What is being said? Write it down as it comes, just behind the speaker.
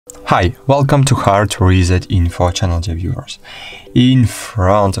Hi, welcome to HardReset.Info channel, dear viewers. In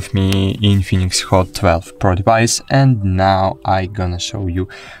front of me, Infinix Hot 12 Pro device, and now I'm gonna show you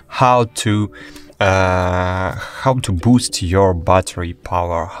how to boost your battery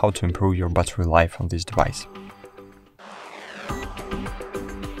power, how to improve your battery life on this device.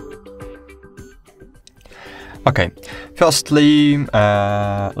 Okay, firstly,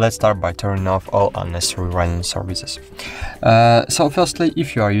 let's start by turning off all unnecessary running services. So firstly,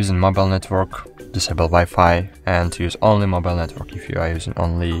 if you are using mobile network, disable Wi-Fi and use only mobile network. If you are using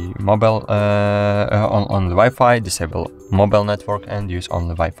only mobile on the Wi-Fi, disable mobile network and use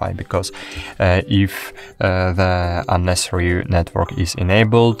only Wi-Fi, because if the unnecessary network is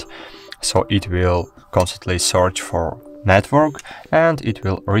enabled, so it will constantly search for network and it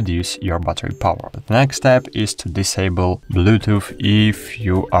will reduce your battery power. The next step is to disable Bluetooth if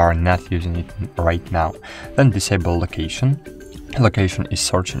you are not using it right now. Then disable location. Location is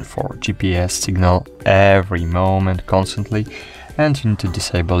searching for GPS signal every moment, constantly, and you need to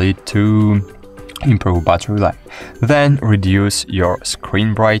disable it to improve battery life. Then reduce your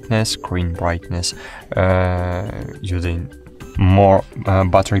screen brightness. Using more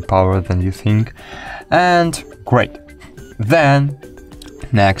battery power than you think, and great. Then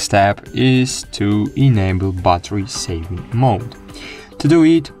next step is to enable battery saving mode. To do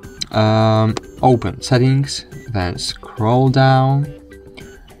it, open settings, then scroll down,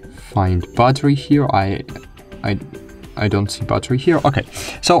 find battery here. I don't see battery here. Okay,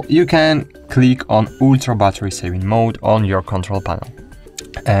 so you can click on ultra battery saving mode on your control panel.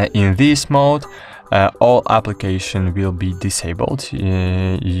 In this mode, all application will be disabled.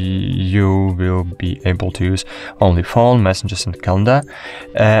 You will be able to use only phone, messages and calendar.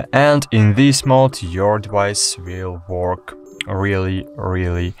 And in this mode, your device will work really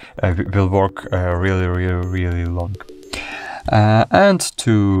long. And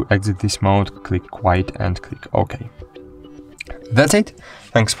to exit this mode, click quiet and click OK. That's it.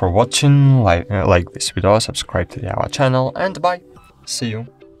 Thanks for watching. Like this video, subscribe to our channel, and bye. See you.